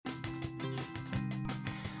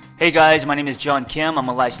Hey guys, my name is John Kim. I'm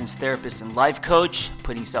a licensed therapist and life coach,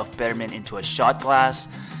 putting self-betterment into a shot glass.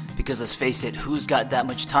 Because let's face it, who's got that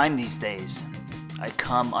much time these days? I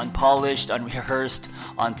come unpolished, unrehearsed,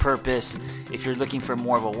 on purpose. If you're looking for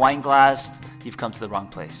more of a wine glass, you've come to the wrong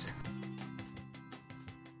place.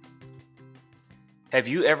 Have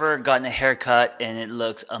you ever gotten a haircut and it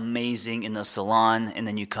looks amazing in the salon, and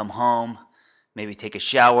then you come home, maybe take a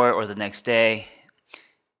shower, or the next day,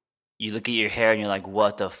 you look at your hair and you're like,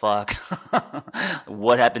 what the fuck?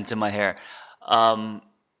 What happened to my hair?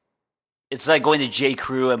 It's like going to J.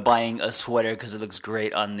 Crew and buying a sweater because it looks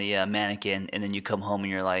great on the mannequin, and then you come home and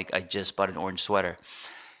you're like, I just bought an orange sweater.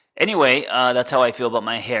 Anyway, that's how I feel about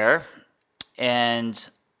my hair. And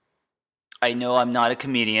I know I'm not a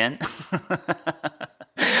comedian.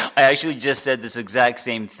 I actually just said this exact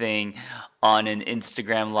same thing on an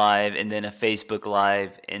Instagram live and then a Facebook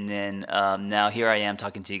live, and then now here I am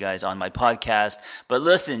talking to you guys on my podcast. But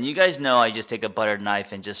listen, you guys know I just take a butter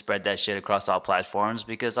knife and just spread that shit across all platforms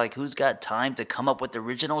because, like, who's got time to come up with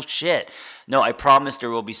original shit? No, I promise there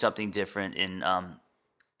will be something different in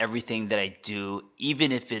everything that I do,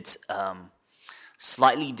 even if it's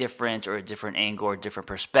slightly different or a different angle or a different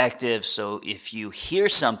perspective. So if you hear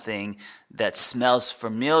something that smells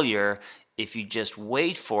familiar, if you just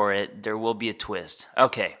wait for it, there will be a twist.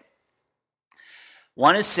 Okay.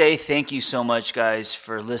 Want to say thank you so much, guys,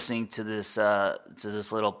 for listening to this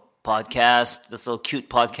little podcast, this little cute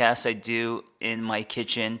podcast I do in my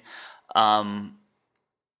kitchen. I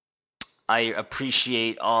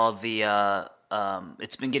appreciate all the.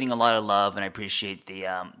 It's been getting a lot of love, and I appreciate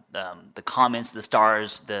the comments, the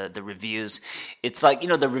stars, the reviews. It's like,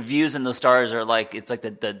 the reviews and the stars are like, it's like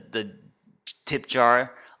the tip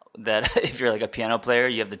jar. That if you're like a piano player,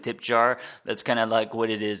 you have the tip jar. That's kind of like what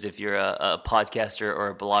it is if you're a podcaster or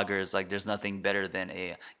a blogger. It's like there's nothing better than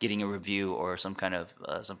getting a review or some kind of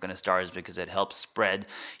stars, because it helps spread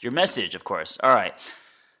your message, of course. All right,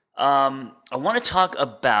 I want to talk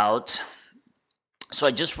about. So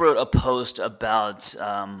I just wrote a post about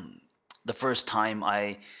the first time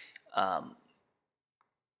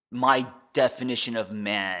my definition of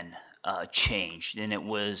man changed, and it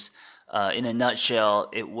was. In a nutshell,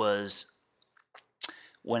 it was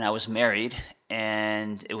when I was married,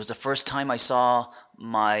 and it was the first time I saw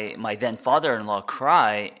my then father-in-law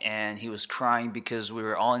cry, and he was crying because we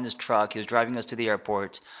were all in this truck. He was driving us to the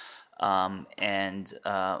airport, and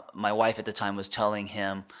my wife at the time was telling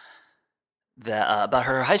him that about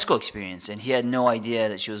her high school experience, and he had no idea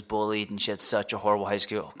that she was bullied and she had such a horrible high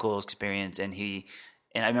school experience, and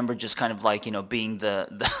I remember just kind of like, being the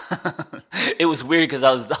it was weird because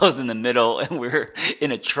I was in the middle and we were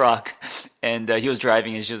in a truck, and he was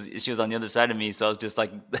driving and she was on the other side of me. So I was just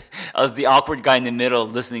like, I was the awkward guy in the middle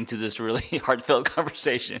listening to this really heartfelt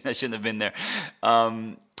conversation. I shouldn't have been there.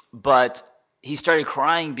 But he started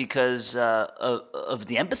crying because of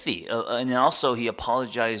the empathy. And then also he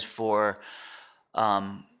apologized for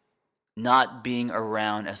not being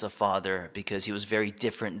around as a father, because he was very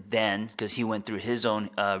different then, because he went through his own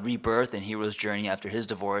rebirth and hero's journey after his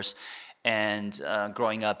divorce. And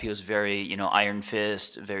growing up, he was very, iron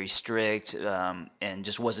fist, very strict, and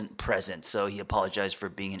just wasn't present. So he apologized for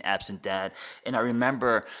being an absent dad. And I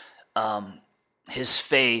remember his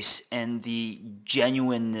face and the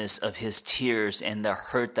genuineness of his tears and the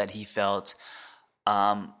hurt that he felt.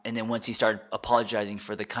 And then once he started apologizing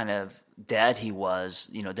for the kind of dad he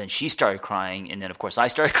was, then she started crying, and then of course I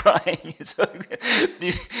started crying. So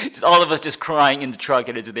just all of us just crying in the truck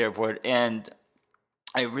headed to the airport. And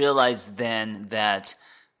I realized then that,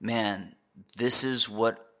 man, this is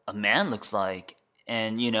what a man looks like.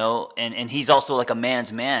 And and he's also like a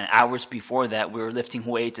man's man. Hours before that, we were lifting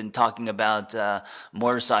weights and talking about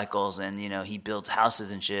motorcycles, and he builds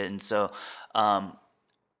houses and shit. And so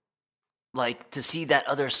like, to see that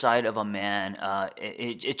other side of a man,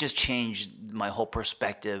 it just changed my whole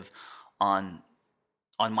perspective on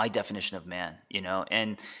my definition of man,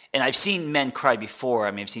 And I've seen men cry before.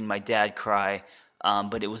 I mean, I've seen my dad cry,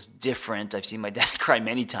 but it was different. I've seen my dad cry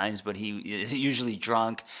many times, but he is usually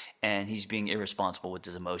drunk and he's being irresponsible with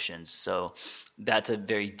his emotions. So that's a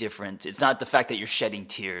very different. It's not the fact that you're shedding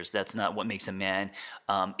tears. That's not what makes a man.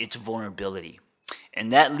 It's vulnerability,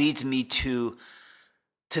 and that leads me to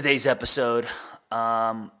today's episode.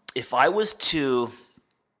 If I was to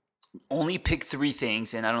only pick 3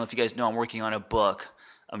 things, and I don't know if you guys know, I'm working on a book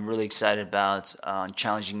I'm really excited about,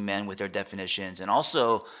 challenging men with their definitions, and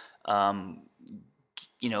also,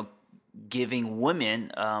 giving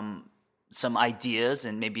women some ideas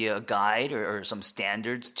and maybe a guide or some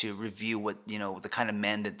standards to review what, the kind of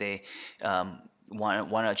men that they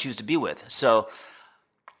want to choose to be with. So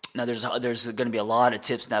Now, there's going to be a lot of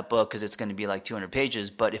tips in that book because it's going to be like 200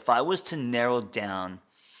 pages. But if I was to narrow down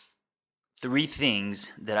three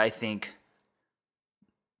things that I think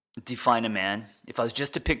define a man, if I was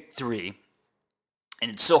just to pick three,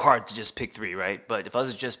 and it's so hard to just pick three, right? But if I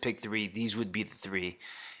was to just pick three, these would be the three.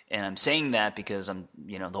 And I'm saying that because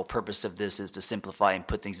the whole purpose of this is to simplify and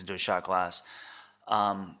put things into a shot glass.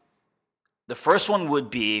 The first one would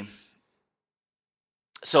be,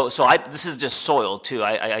 this is just soil too.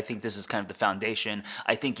 I think this is kind of the foundation.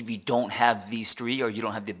 I think if you don't have these three, or you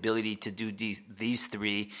don't have the ability to do these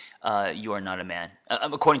three, you are not a man,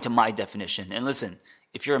 according to my definition. And listen,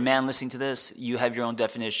 if you're a man listening to this, you have your own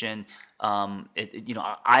definition.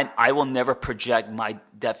 I will never project my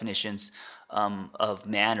definitions of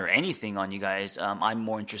man or anything on you guys. I'm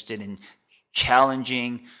more interested in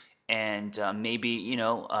challenging and maybe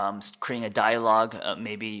creating a dialogue,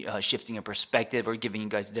 maybe shifting a perspective or giving you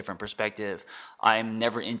guys a different perspective. I'm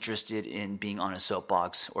never interested in being on a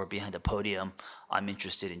soapbox or behind a podium. I'm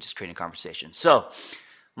interested in just creating a conversation. So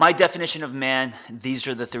my definition of man, these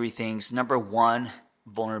are the three things. Number one,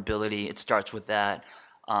 vulnerability. It starts with that.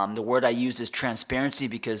 The word I use is transparency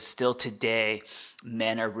because still today,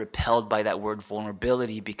 men are repelled by that word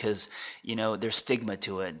vulnerability because, there's stigma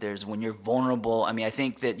to it. There's when you're vulnerable. I mean, I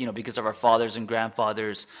think that, because of our fathers and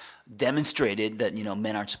grandfathers demonstrated that,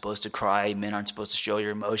 men aren't supposed to cry. Men aren't supposed to show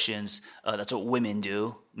your emotions. That's what women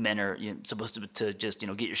do. Men are supposed to just,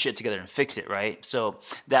 get your shit together and fix it, right? So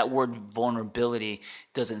that word vulnerability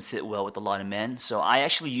doesn't sit well with a lot of men. So I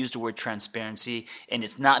actually use the word transparency, and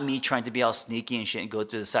it's not me trying to be all sneaky and shit and go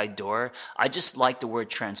through the side door. I just like the word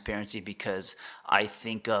transparency because I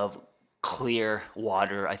think of clear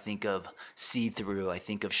water. I think of see-through. I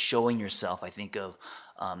think of showing yourself. I think of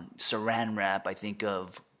saran wrap. I think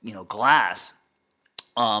of, glass.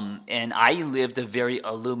 And I lived a very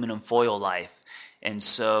aluminum foil life. And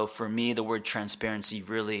so for me, the word transparency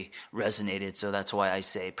really resonated. So that's why I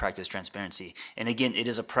say practice transparency. And again, it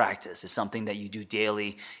is a practice. It's something that you do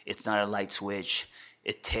daily. It's not a light switch.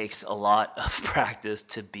 It takes a lot of practice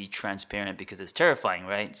to be transparent because it's terrifying,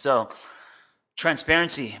 right? So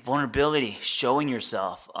transparency, vulnerability, showing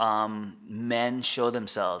yourself. Men show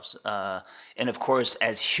themselves. And of course,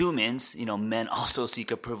 as humans, men also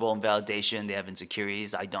seek approval and validation. They have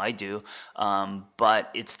insecurities. I do.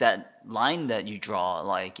 But it's that line that you draw,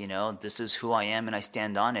 like, this is who I am and I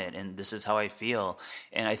stand on it and this is how I feel.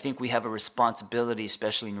 And I think we have a responsibility,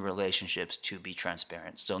 especially in relationships, to be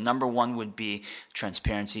transparent. So number one would be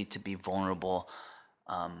transparency, to be vulnerable.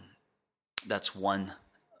 That's one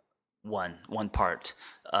part.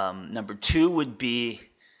 Number two would be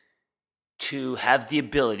to have the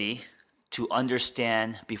ability to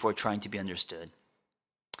understand before trying to be understood.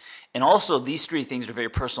 And also, these three things are very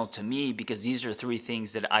personal to me because these are three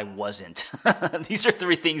things that I wasn't. These are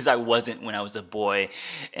three things I wasn't when I was a boy,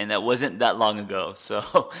 and that wasn't that long ago.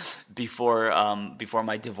 So before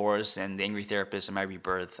my divorce and the angry therapist and my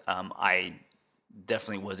rebirth, I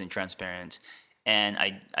definitely wasn't transparent. And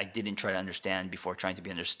I didn't try to understand before trying to be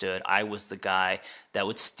understood. I was the guy that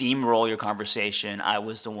would steamroll your conversation. I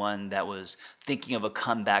was the one that was thinking of a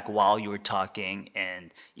comeback while you were talking.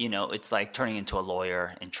 And, it's like turning into a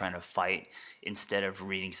lawyer and trying to fight instead of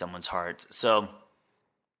reading someone's heart. So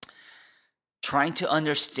trying to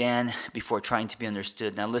understand before trying to be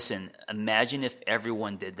understood. Now listen, imagine if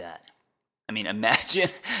everyone did that. I mean,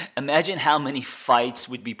 imagine how many fights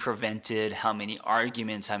would be prevented, how many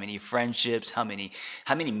arguments, how many friendships, how many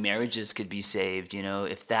marriages could be saved,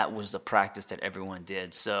 if that was the practice that everyone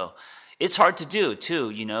did. So it's hard to do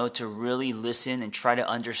too, to really listen and try to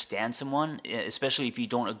understand someone, especially if you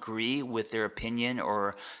don't agree with their opinion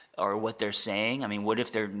or what they're saying. I mean, what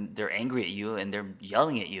if they're angry at you and they're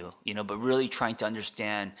yelling at you, but really trying to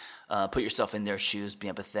understand, put yourself in their shoes, be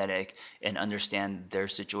empathetic and understand their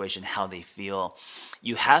situation, how they feel.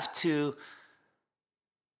 You have to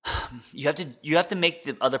make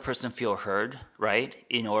the other person feel heard, right?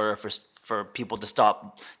 In order for people to start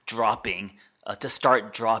dropping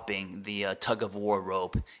the tug of war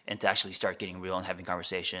rope and to actually start getting real and having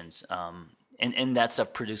conversations. And that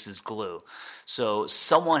stuff produces glue. So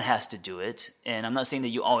someone has to do it. And I'm not saying that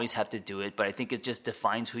you always have to do it, but I think it just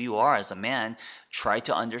defines who you are as a man. Try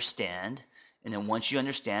to understand. And then once you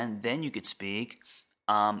understand, then you could speak.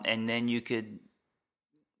 And then you could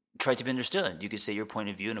try to be understood. You could say your point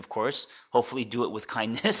of view. And of course, hopefully do it with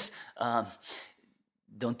kindness.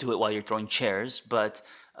 Don't do it while you're throwing chairs. But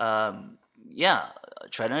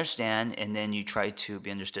try to understand, and then you try to be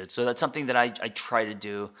understood. So that's something that I try to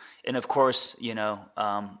do. And of course,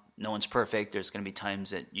 no one's perfect. There's going to be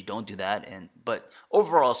times that you don't do that. But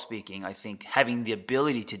overall speaking, I think having the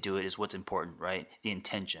ability to do it is what's important, right? The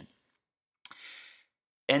intention.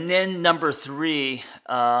 And then number 3,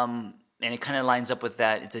 and it kind of lines up with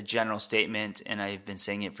that. It's a general statement, and I've been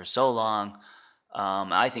saying it for so long.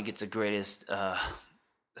 I think it's the greatest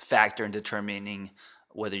factor in determining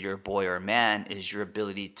whether you're a boy or a man is your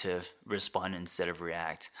ability to respond instead of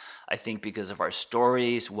react. I think because of our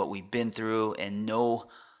stories, what we've been through, and no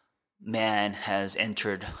man has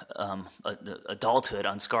entered adulthood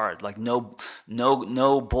unscarred. Like no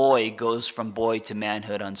boy goes from boy to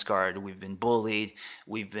manhood unscarred. We've been bullied.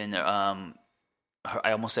 We've been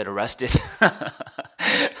I almost said arrested.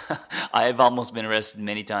 I've almost been arrested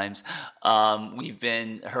many times. We've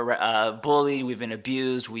been bullied. We've been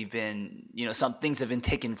abused. We've been, some things have been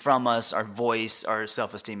taken from us, our voice, our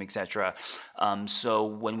self-esteem, etc. So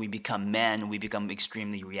when we become men, we become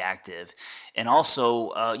extremely reactive. And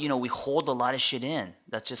also, we hold a lot of shit in.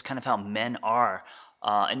 That's just kind of how men are.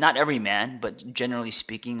 And not every man, but generally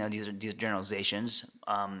speaking, now these are generalizations.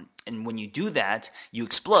 And when you do that, you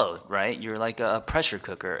explode, right? You're like a pressure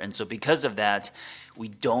cooker. And so because of that, we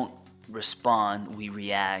don't respond, we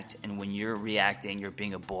react. And when you're reacting, you're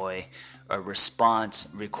being a boy. A response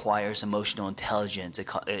requires emotional intelligence. It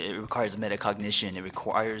requires metacognition. It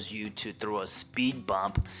requires you to throw a speed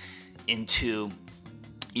bump into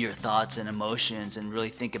your thoughts and emotions and really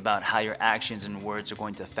think about how your actions and words are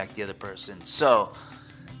going to affect the other person. So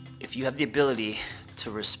if you have the ability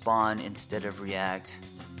to respond instead of react,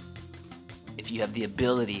 if you have the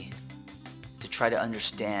ability to try to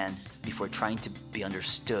understand before trying to be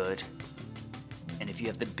understood, and if you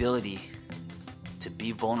have the ability to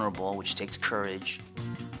be vulnerable, which takes courage,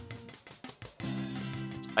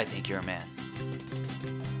 I think you're a man.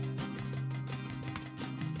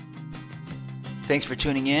 Thanks for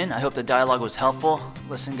tuning in. I hope the dialogue was helpful.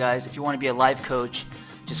 Listen, guys, if you want to be a life coach,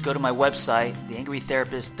 just go to my website,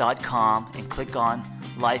 theangrytherapist.com, and click on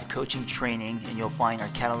Life Coaching Training, and you'll find our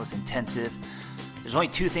Catalyst Intensive. There's only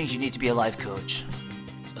 2 things you need to be a life coach: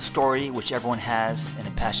 a story, which everyone has, and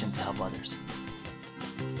a passion to help others.